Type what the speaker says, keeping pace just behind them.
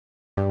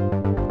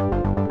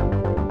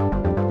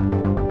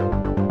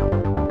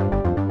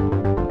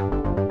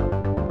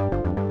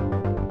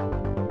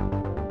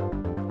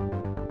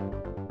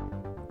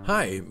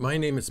Hi, my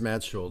name is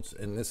Matt Schultz,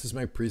 and this is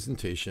my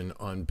presentation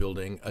on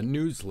building a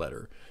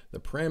newsletter.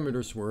 The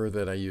parameters were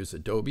that I use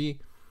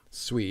Adobe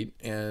Suite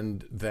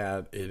and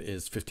that it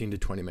is 15 to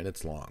 20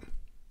 minutes long.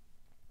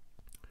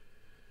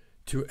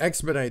 To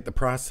expedite the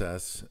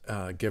process,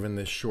 given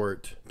this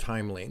short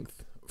time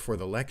length for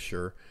the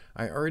lecture,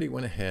 I already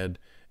went ahead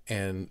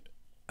and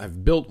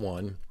I've built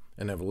one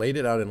and I've laid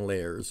it out in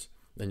layers.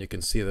 And you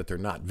can see that they're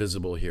not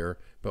visible here,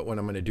 but what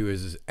I'm going to do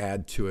is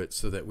add to it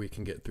so that we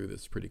can get through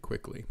this pretty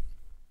quickly.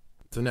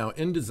 So now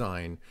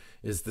InDesign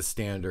is the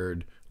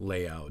standard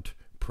layout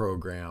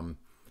program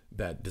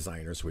that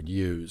designers would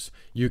use.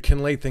 You can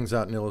lay things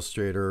out in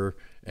Illustrator,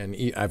 and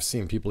I've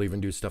seen people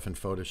even do stuff in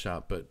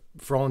Photoshop, but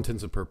for all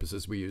intents and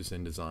purposes we use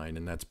InDesign,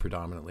 and that's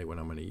predominantly what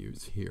I'm going to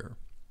use here.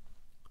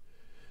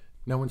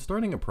 Now when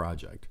starting a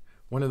project,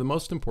 one of the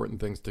most important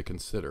things to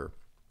consider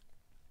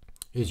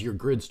is your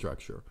grid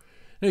structure.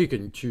 Now you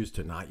can choose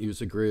to not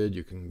use a grid,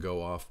 you can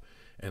go off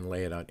and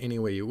lay it out any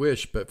way you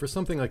wish, but for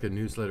something like a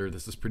newsletter,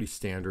 this is pretty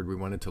standard. We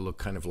want it to look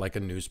kind of like a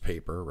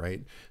newspaper,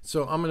 right?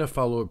 So I'm going to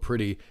follow a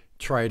pretty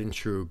tried and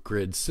true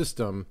grid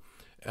system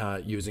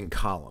using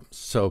columns.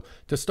 So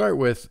to start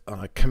with,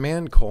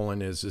 Command: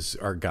 is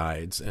our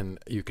guides, and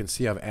you can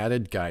see I've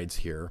added guides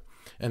here,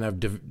 and I've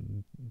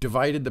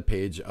divided the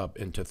page up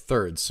into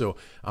thirds. So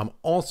I'm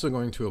also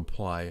going to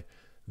apply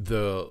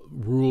the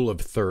rule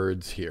of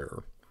thirds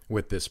here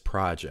with this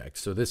project.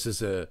 So this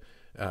is a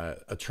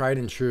tried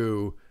and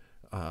true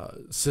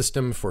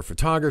system for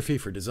photography,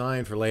 for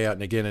design, for layout,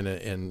 and again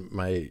in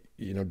my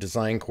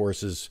design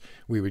courses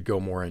we would go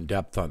more in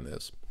depth on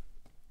this.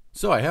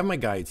 So I have my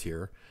guides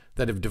here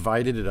that have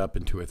divided it up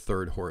into a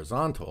third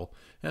horizontal,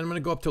 and I'm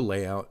going to go up to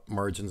layout,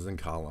 margins, and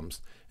columns,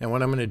 and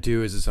what I'm going to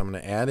do is I'm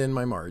going to add in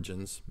my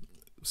margins.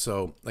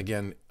 So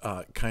again,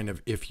 kind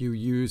of if you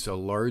use a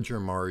larger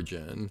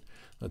margin,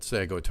 let's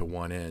say I go to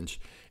 1 inch,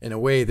 in a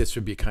way this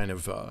would be kind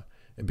of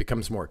it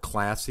becomes more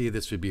classy.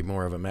 This would be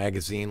more of a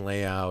magazine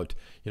layout.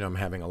 I'm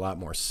having a lot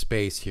more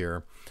space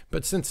here.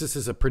 But since this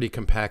is a pretty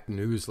compact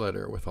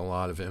newsletter with a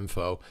lot of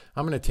info,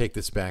 I'm going to take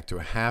this back to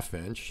a 1/2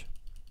 inch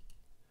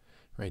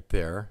right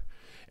there.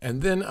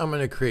 And then I'm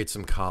going to create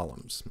some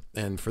columns.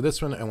 And for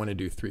this one, I want to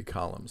do 3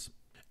 columns.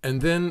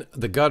 And then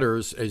the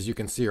gutters, as you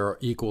can see, are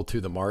equal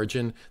to the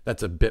margin.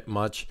 That's a bit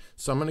much.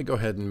 So I'm going to go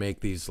ahead and make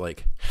these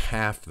like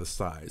half the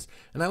size.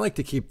 And I like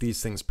to keep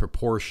these things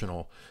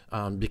proportional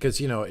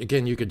because,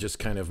 again, you could just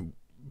kind of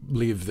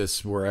leave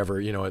this wherever,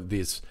 at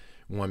these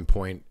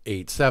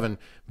 1.87.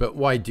 But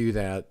why do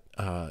that,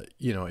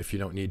 if you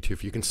don't need to?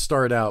 If you can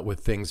start out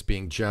with things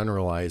being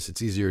generalized,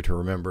 it's easier to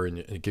remember and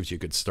it gives you a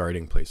good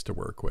starting place to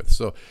work with.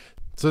 So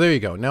there you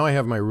go. Now I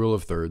have my rule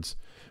of thirds,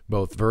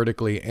 both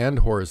vertically and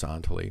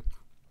horizontally,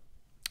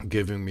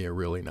 giving me a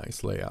really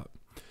nice layout.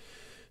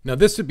 Now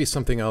this would be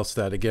something else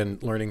that, again,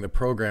 learning the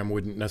program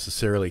wouldn't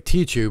necessarily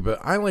teach you, but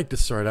I like to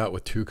start out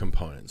with 2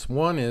 components.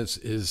 One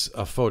is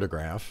a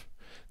photograph.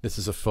 This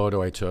is a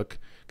photo I took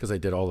because I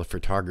did all the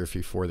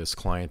photography for this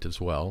client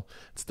as well.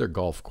 It's their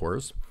golf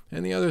course.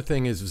 And the other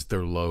thing is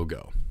their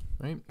logo,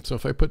 right? So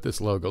if I put this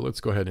logo, let's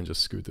go ahead and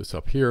just scoot this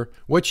up here.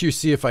 What you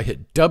see if I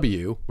hit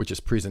W, which is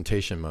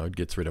presentation mode,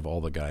 gets rid of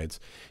all the guides,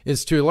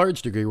 is to a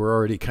large degree we're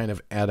already kind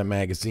of at a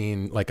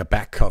magazine, like a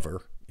back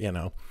cover.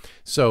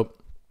 So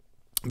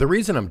the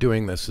reason I'm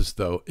doing this is,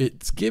 though,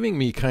 it's giving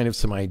me kind of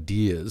some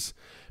ideas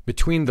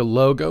between the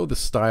logo, the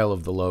style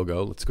of the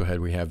logo. Let's go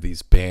ahead. We have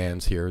these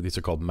bands here. These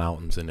are called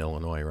mountains in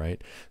Illinois,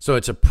 right? So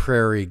it's a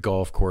prairie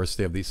golf course.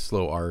 They have these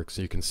slow arcs.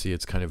 You can see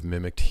it's kind of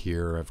mimicked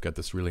here. I've got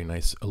this really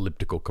nice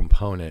elliptical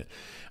component.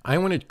 I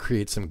want to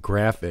create some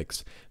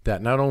graphics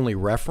that not only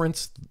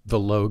reference the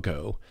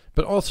logo,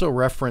 but also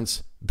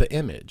reference the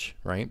image,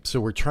 right? So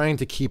we're trying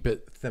to keep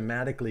it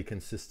thematically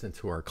consistent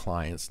to our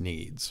clients'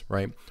 needs,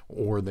 right?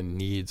 Or the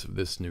needs of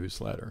this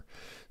newsletter.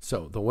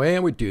 So the way I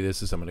would do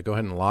this is I'm going to go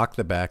ahead and lock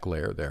the back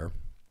layer there,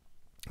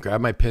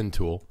 grab my pen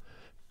tool,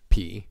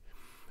 P,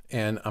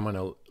 and I'm going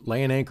to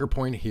lay an anchor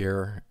point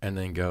here and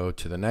then go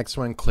to the next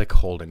one, click,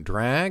 hold, and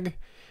drag.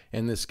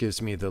 And this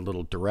gives me the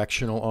little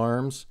directional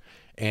arms.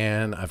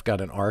 And I've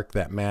got an arc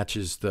that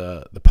matches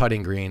the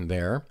putting green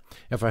there.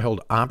 If I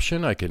hold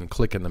Option, I can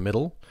click in the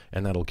middle,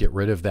 and that'll get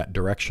rid of that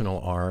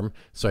directional arm,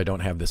 so I don't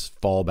have this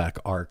fallback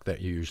arc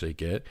that you usually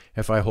get.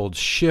 If I hold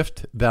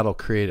Shift, that'll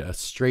create a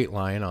straight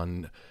line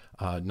on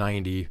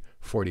 90,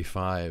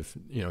 45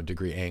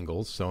 degree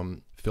angles. So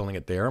I'm filling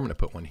it there. I'm going to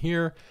put one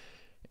here,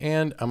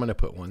 and I'm going to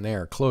put one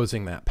there,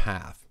 closing that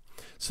path.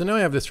 So now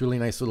I have this really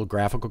nice little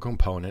graphical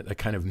component that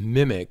kind of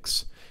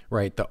mimics,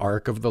 right, the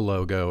arc of the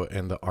logo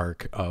and the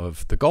arc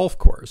of the golf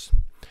course.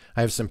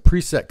 I have some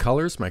preset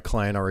colors. My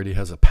client already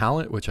has a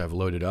palette, which I've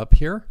loaded up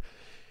here.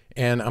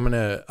 And I'm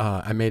gonna,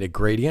 I made a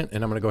gradient,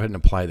 and I'm gonna go ahead and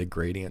apply the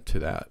gradient to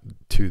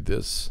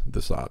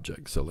this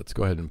object. So let's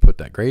go ahead and put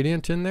that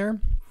gradient in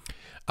there.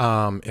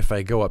 If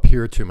I go up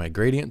here to my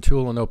gradient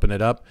tool and open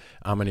it up,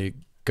 I'm gonna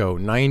go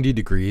 90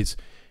 degrees.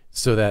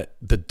 So that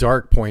the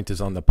dark point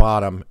is on the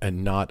bottom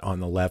and not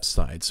on the left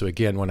side. So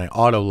again, when I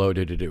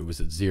auto-loaded it, it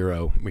was at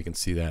 0. We can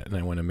see that, and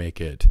I want to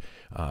make it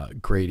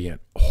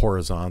gradient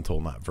horizontal,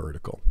 not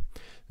vertical.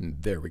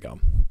 There we go.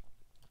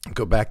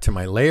 Go back to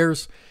my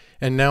layers,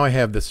 and now I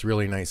have this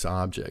really nice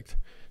object.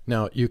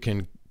 Now you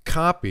can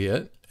copy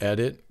it,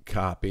 edit,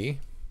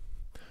 copy,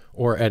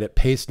 or edit,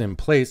 paste in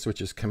place,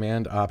 which is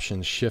Command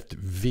Option Shift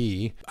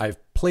V. I've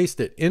placed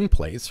it in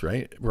place,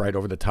 right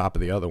over the top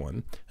of the other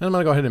one. And I'm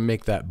gonna go ahead and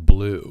make that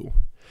blue.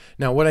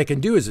 Now what I can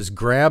do is just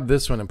grab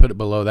this one and put it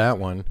below that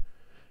one,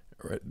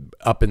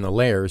 up in the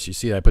layers. You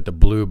see I put the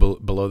blue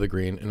below the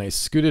green, and I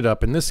scoot it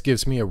up, and this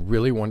gives me a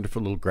really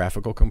wonderful little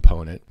graphical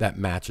component that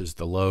matches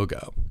the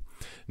logo.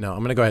 Now I'm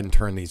going to go ahead and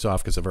turn these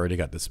off because I've already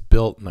got this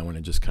built, and I want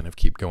to just kind of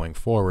keep going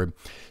forward.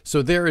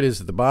 So there it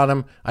is at the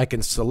bottom. I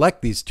can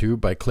select these two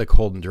by click,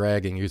 hold, and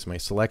drag, and use my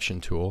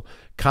selection tool,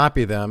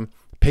 copy them,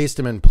 paste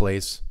them in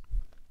place,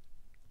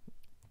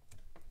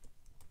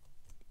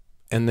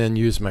 and then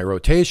use my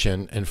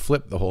rotation and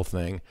flip the whole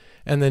thing,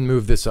 and then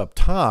move this up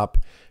top.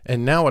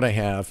 And now what I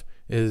have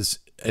is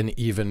an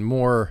even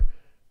more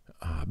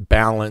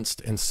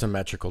balanced and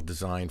symmetrical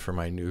design for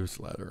my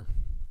newsletter.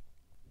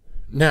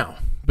 Now,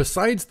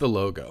 besides the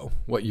logo,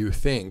 what you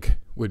think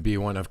would be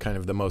one of kind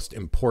of the most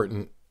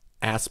important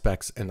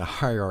aspects in the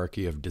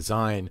hierarchy of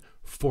design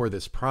for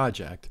this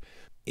project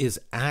is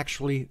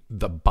actually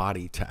the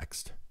body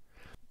text.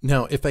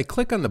 Now, if I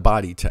click on the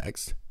body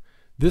text,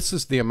 this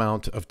is the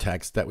amount of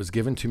text that was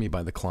given to me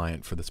by the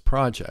client for this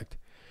project.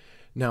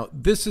 Now,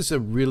 this is a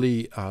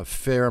really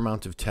fair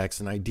amount of text,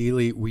 and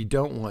ideally we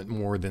don't want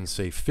more than,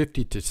 say,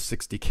 50 to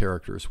 60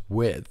 characters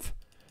width.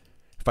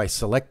 If I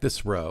select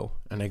this row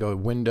and I go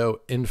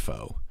Window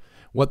Info,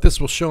 what this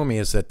will show me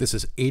is that this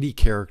is 80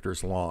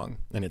 characters long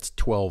and it's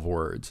 12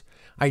 words.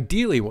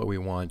 Ideally, what we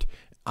want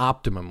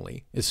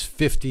optimally is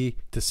 50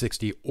 to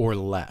 60 or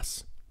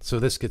less. So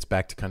this gets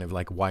back to kind of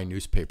like why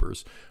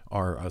newspapers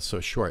are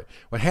so short.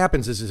 What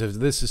happens is if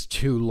this is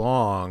too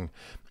long,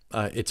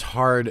 it's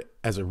hard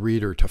as a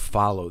reader to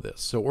follow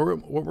this. So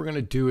what we're going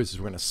to do is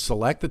we're going to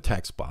select the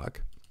text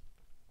block,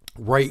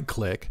 right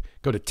click,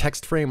 go to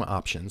text frame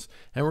options,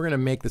 and we're going to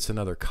make this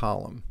another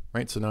column,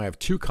 right? So now I have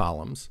two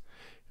columns.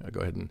 I'll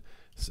go ahead and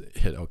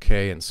hit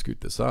OK and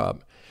scoot this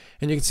up.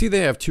 And you can see they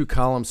have two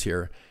columns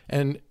here.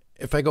 And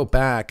if I go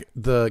back,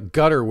 the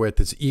gutter width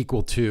is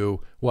equal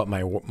to what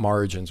my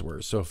margins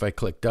were. So if I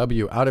click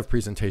W out of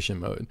presentation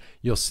mode,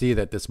 you'll see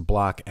that this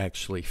block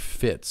actually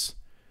fits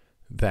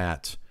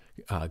that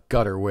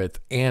gutter width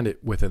and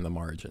it within the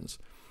margins.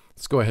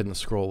 Let's go ahead and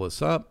scroll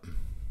this up.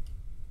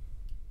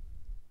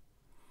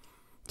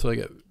 So I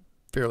get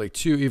fairly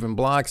two even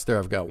blocks there.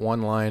 I've got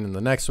one line in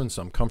the next one,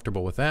 so I'm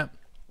comfortable with that.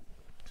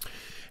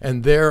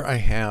 And there I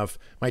have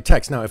my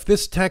text. Now, if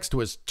this text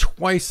was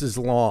twice as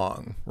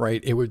long,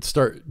 right, it would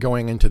start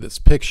going into this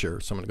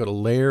picture. So I'm going to go to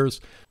Layers.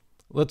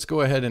 Let's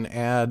go ahead and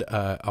add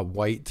a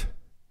white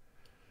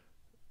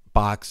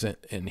box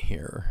in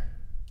here.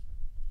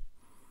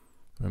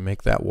 I'm going to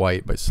make that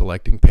white by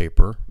selecting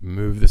Paper,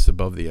 move this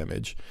above the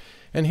image.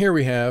 And here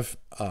we have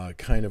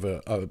kind of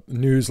a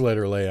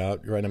newsletter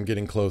layout, right? I'm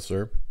getting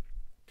closer.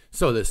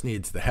 So this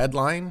needs the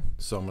headline.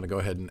 So I'm going to go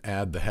ahead and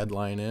add the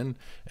headline in,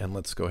 and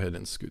let's go ahead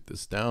and scoot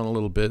this down a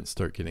little bit,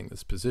 start getting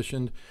this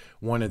positioned.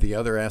 One of the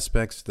other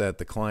aspects that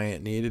the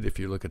client needed, if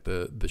you look at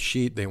the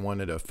sheet, they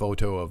wanted a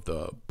photo of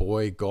the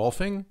boy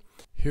golfing.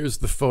 Here's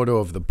the photo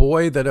of the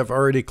boy that I've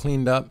already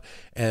cleaned up.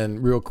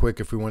 And real quick,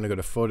 if we want to go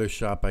to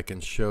Photoshop, I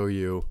can show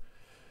you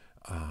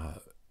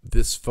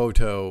this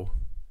photo.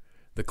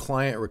 The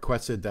client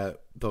requested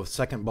that the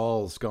second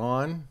ball is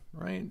gone,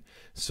 right?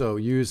 So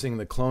using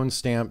the clone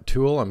stamp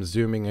tool, I'm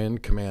zooming in,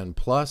 Command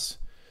plus.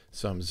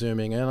 So I'm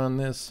zooming in on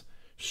this,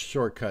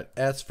 shortcut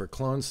S for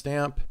clone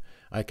stamp.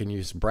 I can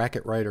use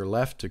bracket right or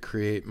left to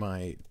create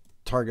my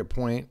target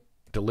point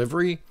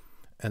delivery,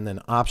 and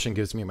then Option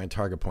gives me my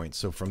target point.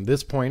 So from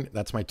this point,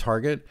 that's my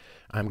target.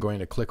 I'm going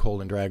to click,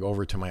 hold, and drag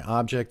over to my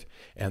object,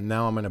 and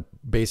now I'm going to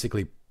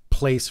basically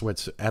place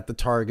what's at the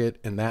target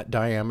in that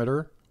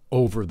diameter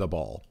over the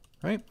ball.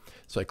 Right?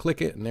 So I click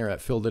it, and there I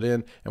filled it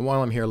in. And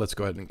while I'm here, let's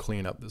go ahead and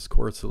clean up this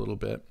course a little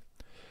bit.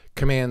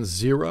 Command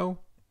 0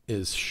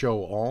 is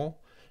show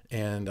all,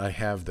 and I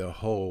have the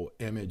whole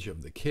image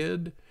of the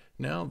kid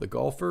now, the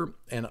golfer.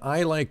 And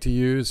I like to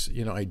use,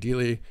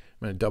 ideally,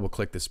 I'm going to double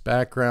click this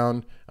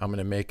background. I'm going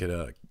to make it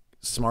a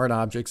smart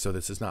object, so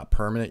this is not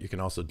permanent. You can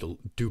also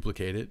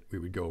duplicate it. We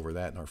would go over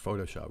that in our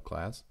Photoshop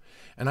class.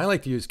 And I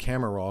like to use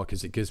camera raw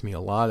because it gives me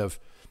a lot of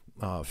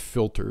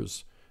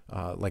filters,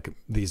 like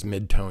these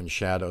mid-tone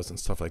shadows and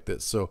stuff like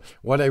this. So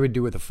what I would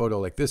do with a photo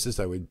like this is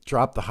I would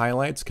drop the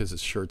highlights because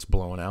his shirt's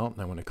blown out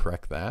and I want to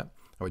correct that.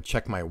 I would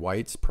check my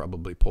whites,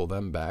 probably pull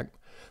them back.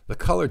 The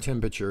color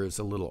temperature is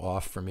a little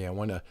off for me.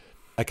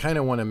 I kind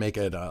of want to make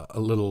it a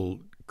little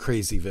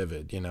crazy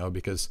vivid,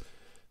 because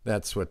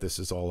that's what this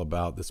is all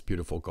about, this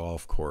beautiful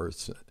golf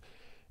course.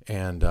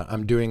 And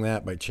I'm doing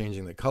that by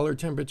changing the color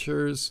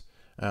temperatures.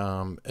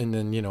 And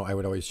then, I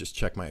would always just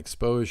check my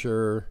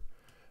exposure.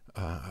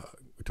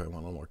 Do I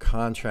want a little more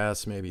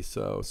contrast? Maybe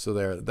so.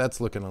 So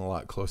that's looking a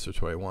lot closer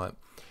to what I want.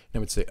 And I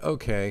would say,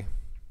 okay.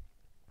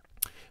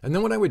 And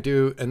then what I would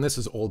do, and this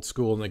is old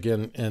school, and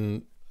again,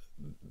 and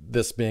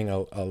this being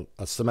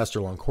a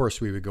semester-long course,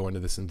 we would go into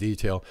this in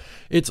detail.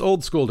 It's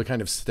old school to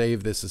kind of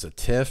save this as a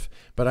TIFF,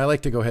 but I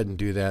like to go ahead and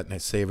do that, and I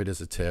save it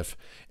as a TIFF,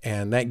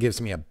 and that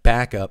gives me a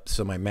backup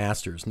so my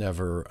master's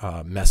never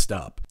messed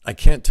up. I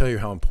can't tell you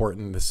how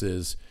important this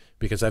is,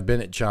 because I've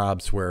been at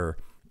jobs where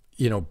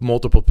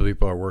multiple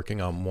people are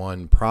working on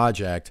one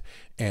project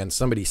and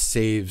somebody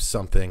saves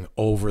something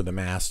over the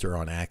master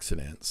on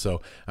accident.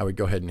 So I would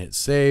go ahead and hit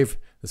save.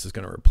 This is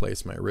going to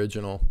replace my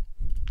original.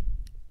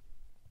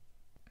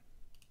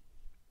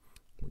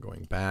 We're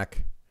going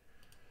back.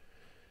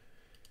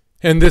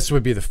 And this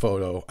would be the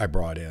photo I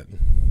brought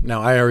in.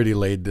 Now I already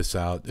laid this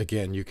out.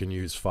 Again, you can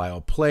use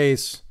file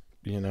place,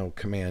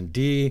 Command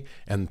D,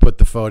 and put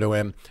the photo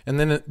in. And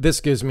then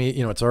this gives me,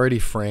 it's already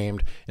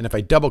framed. And if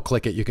I double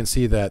click it, you can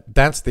see that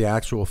that's the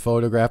actual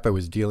photograph I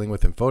was dealing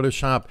with in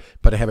Photoshop,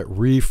 but I have it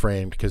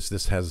reframed because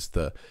this has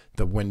the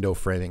window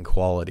framing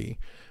quality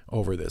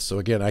over this. So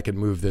again, I can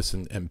move this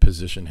and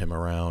position him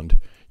around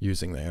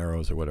using the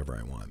arrows or whatever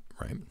I want,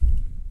 right?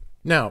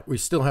 Now, we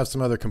still have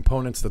some other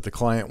components that the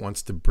client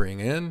wants to bring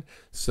in.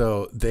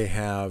 So they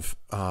have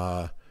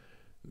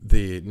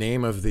the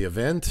name of the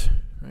event,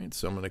 right?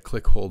 So I'm going to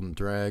click, hold, and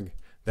drag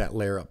that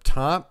layer up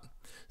top.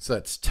 So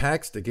that's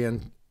text.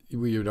 Again,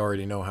 we would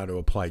already know how to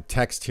apply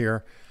text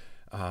here.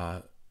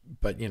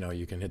 But,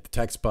 you can hit the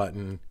text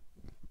button,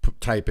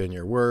 type in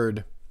your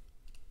word.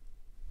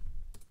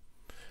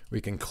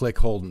 We can click,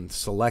 hold, and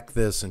select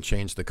this and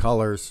change the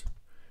colors.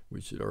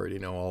 We should already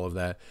know all of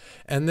that.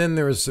 And then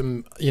there's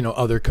some,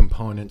 other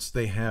components.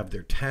 They have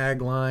their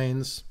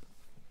taglines,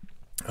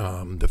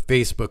 the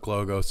Facebook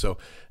logo. So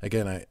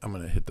again, I'm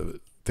going to hit the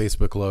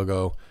Facebook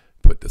logo,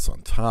 put this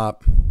on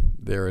top.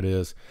 There it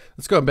is.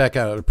 Let's go back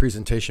out of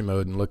presentation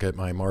mode and look at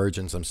my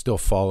margins. I'm still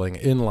falling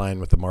in line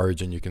with the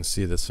margin. You can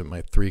see this in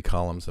my 3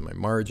 columns in my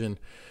margin.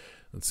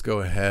 Let's go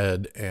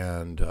ahead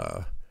and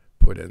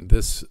put in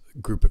this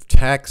group of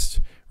text,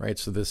 right?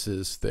 So this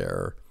is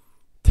their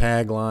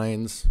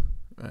taglines.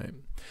 Right.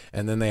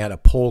 And then they had a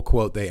poll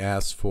quote they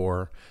asked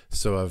for,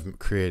 so I've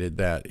created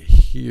that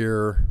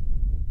here.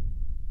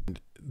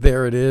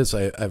 There it is.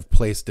 I've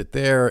placed it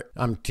there.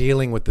 I'm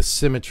dealing with the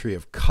symmetry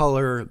of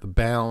color, the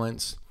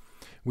balance.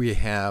 We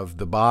have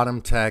the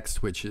bottom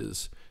text, which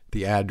is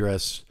the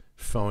address,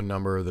 phone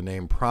number, the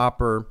name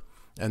proper,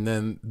 and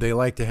then they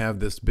like to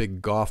have this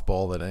big golf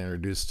ball that I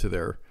introduced to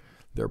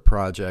their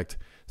project.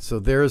 So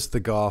there's the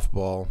golf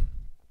ball.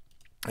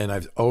 And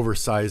I've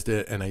oversized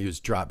it, and I use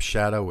drop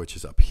shadow, which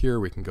is up here.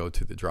 We can go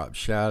to the drop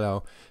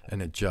shadow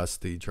and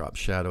adjust the drop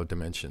shadow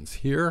dimensions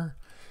here.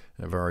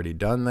 I've already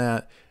done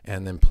that,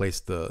 and then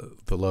place the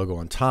logo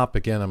on top.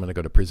 Again, I'm going to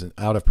go to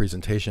out of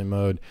presentation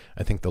mode.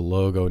 I think the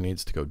logo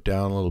needs to go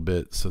down a little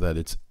bit so that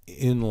it's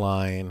in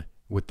line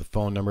with the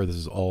phone number. This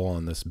is all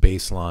on this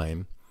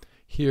baseline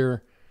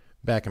here.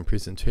 Back in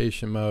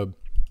presentation mode.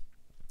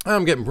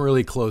 I'm getting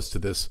really close to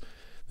this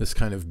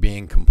kind of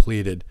being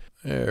completed.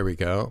 There we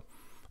go.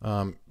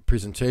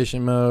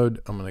 Presentation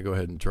mode, I'm going to go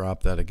ahead and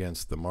drop that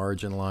against the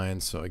margin line.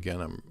 So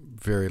again, I'm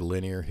very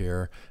linear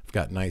here. I've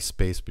got nice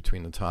space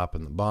between the top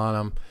and the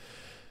bottom.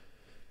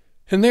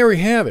 And there we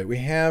have it. We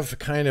have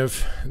kind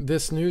of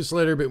this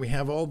newsletter, but we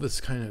have all this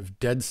kind of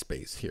dead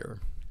space here.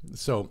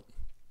 So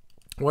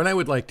what I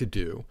would like to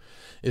do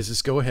is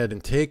just go ahead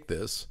and take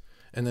this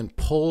and then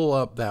pull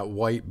up that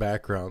white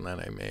background that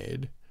I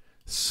made.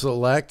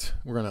 Select,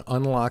 we're going to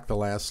unlock the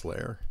last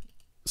layer.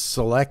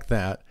 Select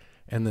that.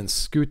 And then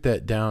scoot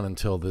that down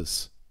until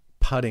this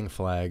putting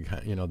flag,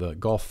 the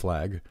golf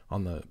flag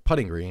on the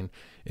putting green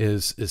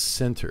is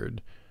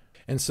centered.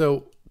 And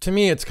so to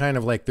me, it's kind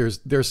of like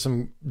there's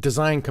some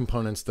design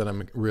components that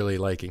I'm really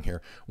liking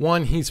here.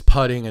 One, he's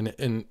putting,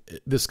 and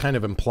this kind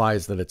of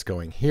implies that it's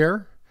going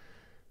here.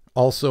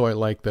 Also, I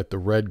like that the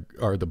red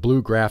or the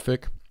blue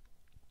graphic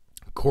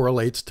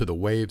correlates to the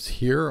waves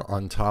here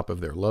on top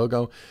of their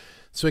logo.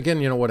 So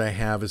again, what I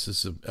have is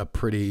this a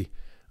pretty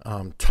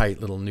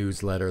tight little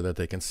newsletter that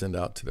they can send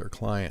out to their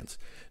clients.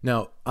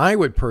 Now, I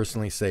would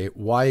personally say,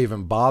 why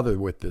even bother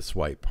with this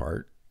white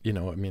part?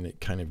 It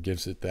kind of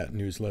gives it that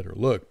newsletter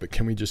look, but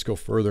can we just go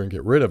further and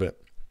get rid of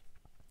it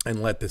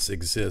and let this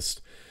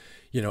exist,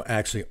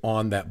 actually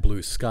on that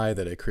blue sky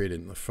that I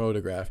created in the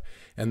photograph?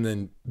 And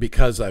then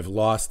because I've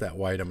lost that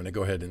white, I'm going to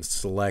go ahead and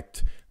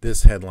select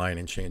this headline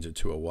and change it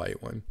to a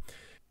white one.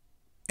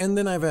 And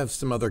then I have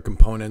some other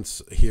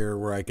components here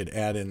where I could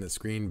add in this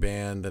green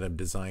band that I've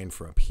designed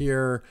for up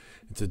here.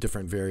 It's a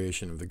different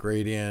variation of the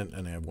gradient,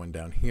 and I have one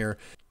down here.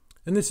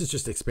 And this is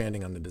just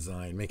expanding on the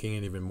design, making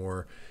it even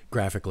more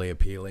graphically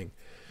appealing.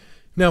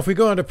 Now, if we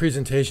go out of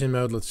presentation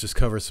mode, let's just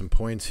cover some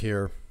points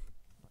here.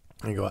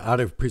 I go out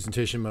of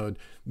presentation mode.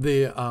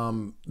 The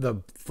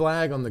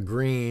flag on the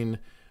green,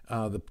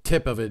 the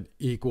tip of it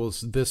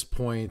equals this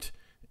point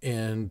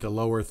in the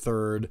lower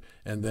third,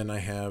 and then I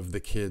have the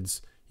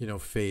kids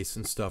face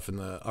and stuff in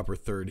the upper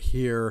third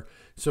here.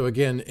 So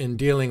again, in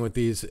dealing with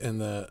these and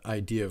the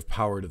idea of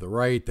power to the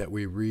right, that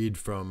we read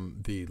from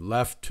the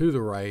left to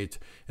the right,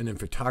 and in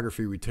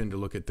photography we tend to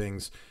look at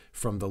things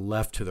from the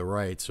left to the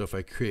right. So if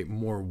I create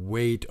more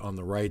weight on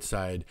the right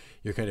side,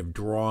 you're kind of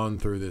drawn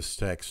through this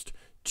text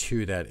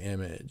to that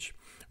image.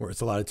 Whereas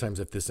a lot of times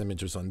if this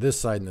image was on this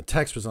side and the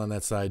text was on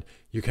that side,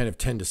 you kind of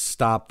tend to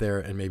stop there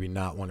and maybe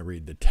not want to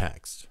read the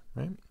text,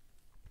 right?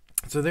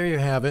 So there you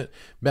have it,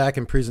 back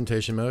in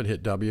presentation mode,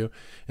 hit W,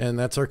 and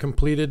that's our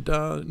completed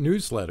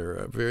newsletter,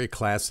 a very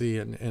classy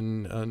and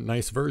a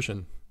nice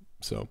version.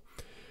 So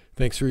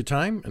thanks for your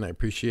time, and I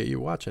appreciate you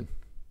watching.